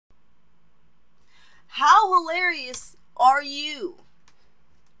hilarious are you?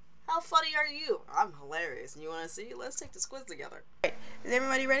 How funny are you? I'm hilarious. And you want to see? Let's take this quiz together. Right. Is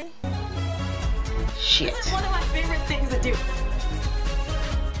everybody ready? Shit. This is one of my favorite things to do.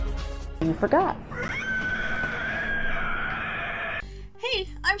 You forgot. Hey,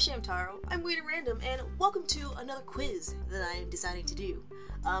 I'm Shamtaro. I'm weird and random, and welcome to another quiz that I am deciding to do.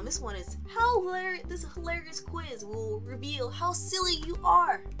 This one is how hilarious. This hilarious quiz will reveal how silly you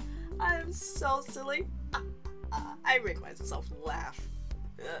are. I am so silly. I make myself laugh.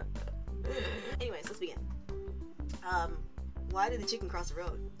 Anyways, let's begin. Why did the chicken cross the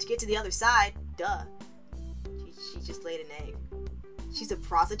road? To get to the other side. Duh. She just laid an egg. She's a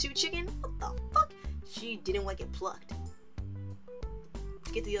prostitute chicken? What the fuck? She didn't want to get plucked.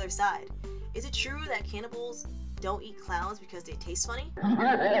 To get to the other side. Is it true that cannibals don't eat clowns because they taste funny?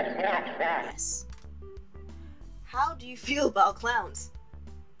 Yes. How do you feel about clowns?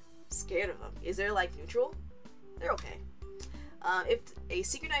 Scared of them. Is there like neutral? They're okay. If a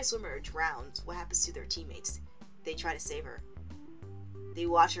synchronized swimmer drowns, what happens to their teammates? They try to save her. They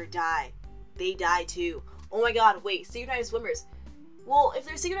watch her die. They die too. Oh my god, wait, synchronized swimmers. Well, if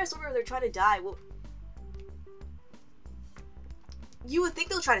they're synchronized swimmer and they're trying to die, well, you would think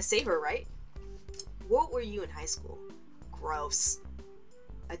they'll try to save her, right? What were you in high school? Gross.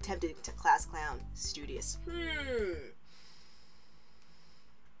 Attempted to class clown. Studious.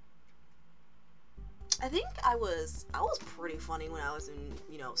 I think I was pretty funny when I was in,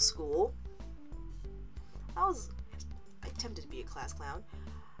 school. I attempted to be a class clown.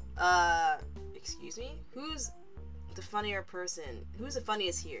 Excuse me? Who's the funnier person? Who's the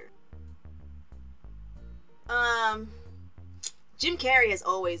funniest here? Jim Carrey has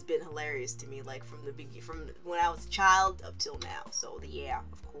always been hilarious to me, like from when I was a child up till now. So yeah,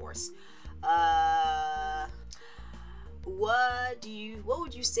 of course. What do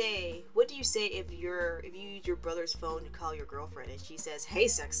you say if you use your brother's phone to call your girlfriend and she says, "Hey,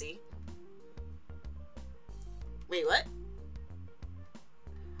 sexy"? Wait, what?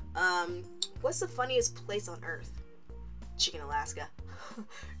 What's the funniest place on Earth? Chicken, Alaska.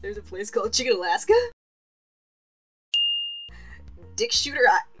 There's a place called Chicken, Alaska? Dick shooter,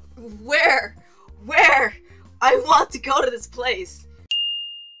 where? I want to go to this place.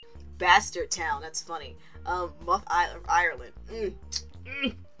 Bastard Town, that's funny. Muff Ireland.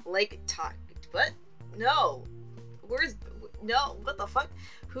 Lake Talk. What? No. No, what the fuck?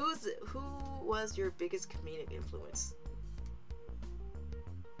 Who was your biggest comedic influence?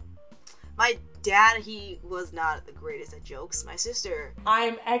 My dad, he was not the greatest at jokes. My sister,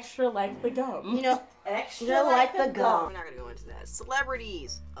 I'm extra like the gum. extra like the gum. We're not gonna go into that.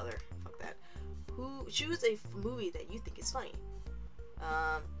 Celebrities. Fuck that. Choose a movie that you think is funny.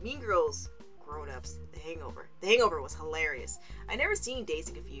 Mean Girls, Grown Ups, The Hangover. The Hangover was hilarious. I never seen Dazed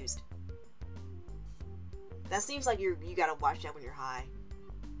and Confused. That seems like you gotta watch that when you're high.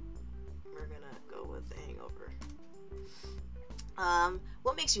 We're gonna go with The Hangover.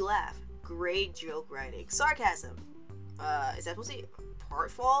 What makes you laugh? Great joke writing. Sarcasm. Is that supposed to be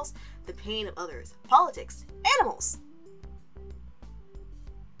Partfalls? The pain of others. Politics. Animals.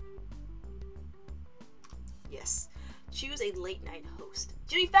 Yes. Choose a late night host.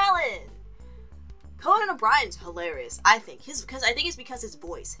 Jimmy Fallon. Conan O'Brien's hilarious. I think it's because his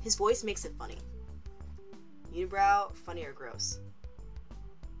voice. His voice makes it funny. Unibrow, funny or gross?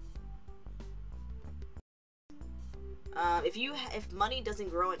 If money doesn't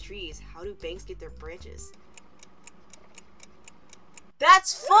grow on trees, how do banks get their branches?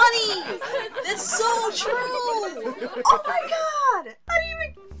 That's funny! That's so true! Oh my god!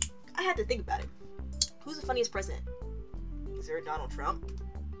 I had to think about it. Who's the funniest president? Is there a Donald Trump?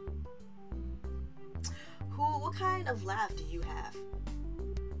 What kind of laugh do you have?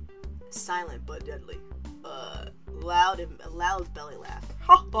 Silent but deadly. Loud belly laugh.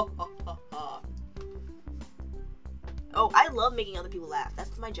 Ha ha ha ha ha. Oh, I love making other people laugh.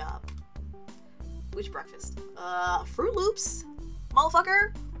 That's my job. Which breakfast? Fruit Loops?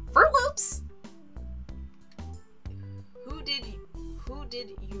 Motherfucker! Fruit Loops! Who did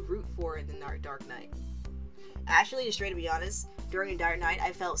you root for in the Dark Knight? Actually, just straight to be honest, during the Dark Knight,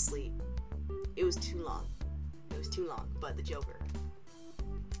 I fell asleep. It was too long. But the Joker.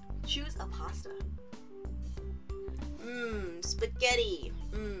 Choose a pasta. Spaghetti.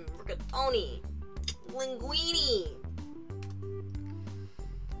 Rigatoni. Linguine.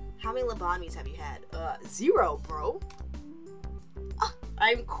 How many lobotomies have you had? 0, bro.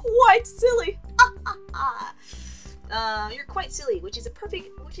 I'm quite silly. You're quite silly, which is the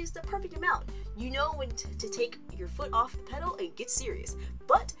perfect amount. You know when to take your foot off the pedal and get serious,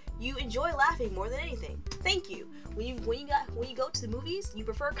 but You enjoy laughing more than anything. Thank you. When you go to the movies, you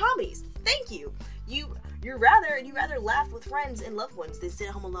prefer comedies. Thank you. You rather laugh with friends and loved ones than sit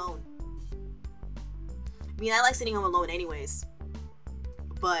at home alone. I mean, I like sitting home alone anyways.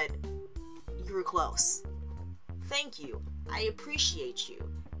 But you were close. Thank you. I appreciate you.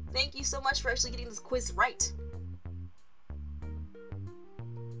 Thank you so much for actually getting this quiz right.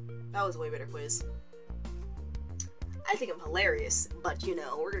 That was a way better quiz. I think I'm hilarious, but you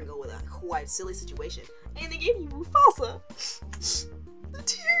know, we're gonna go with a quite silly situation. And they gave you Mufasa. The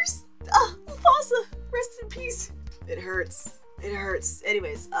tears. Mufasa, rest in peace. It hurts. It hurts.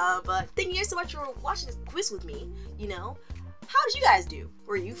 Anyways, but thank you guys so much for watching this quiz with me. You know, how did you guys do?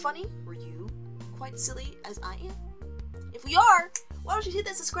 Were you funny? Were you quite silly as I am? If we are, why don't you hit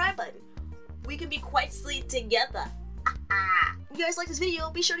that subscribe button? We can be quite silly together. If you guys like this video,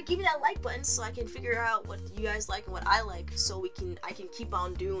 be sure to give me that like button so I can figure out what you guys like and what I like, so I can keep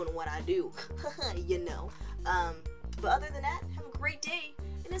on doing what I do. You know. But other than that, have a great day,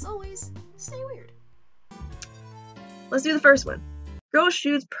 and as always, stay weird. Let's do the first one. Girl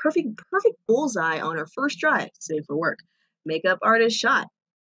shoots perfect bullseye on her first try, safe for work. Makeup artist shot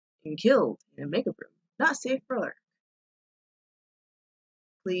and killed in a makeup room. Not safe for work.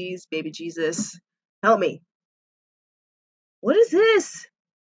 Please, baby Jesus, help me. What is this?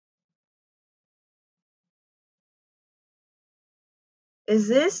 Is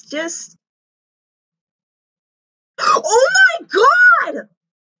this just... Oh my god!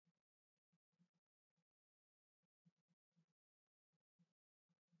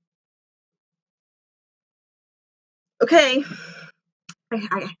 Okay.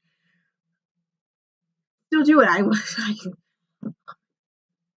 I still do it. I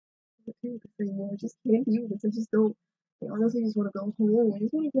just can't do this. I just don't. I honestly just want to go home. I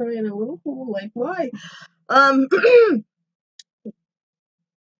just want to cry in a little pool. Like, why?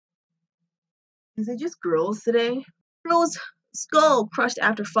 Is it just girls today? Girl's skull crushed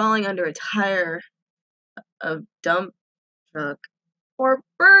after falling under a tire of dump truck. Or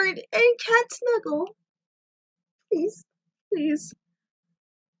bird and cat snuggle. Please. Please.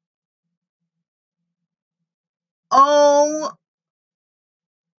 Oh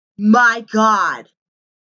my god.